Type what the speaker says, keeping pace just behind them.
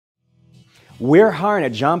We're hiring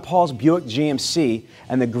at John Paul's Buick GMC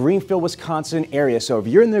in the Greenfield, Wisconsin area. So if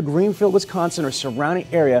you're in the Greenfield, Wisconsin or surrounding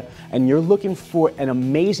area and you're looking for an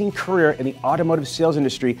amazing career in the automotive sales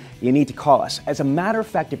industry, you need to call us. As a matter of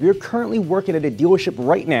fact, if you're currently working at a dealership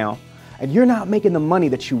right now and you're not making the money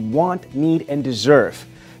that you want, need, and deserve,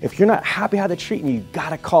 if you're not happy how they're treating you, you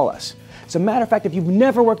gotta call us. As a matter of fact, if you've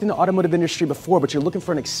never worked in the automotive industry before, but you're looking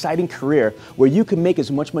for an exciting career where you can make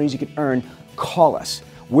as much money as you can earn, call us.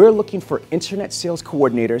 We're looking for internet sales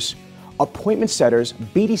coordinators, appointment setters,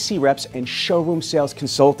 BDC reps, and showroom sales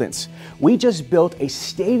consultants. We just built a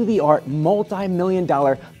state-of-the-art,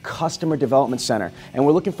 multi-million-dollar customer development center, and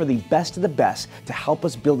we're looking for the best of the best to help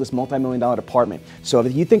us build this multi-million-dollar department. So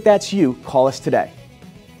if you think that's you, call us today.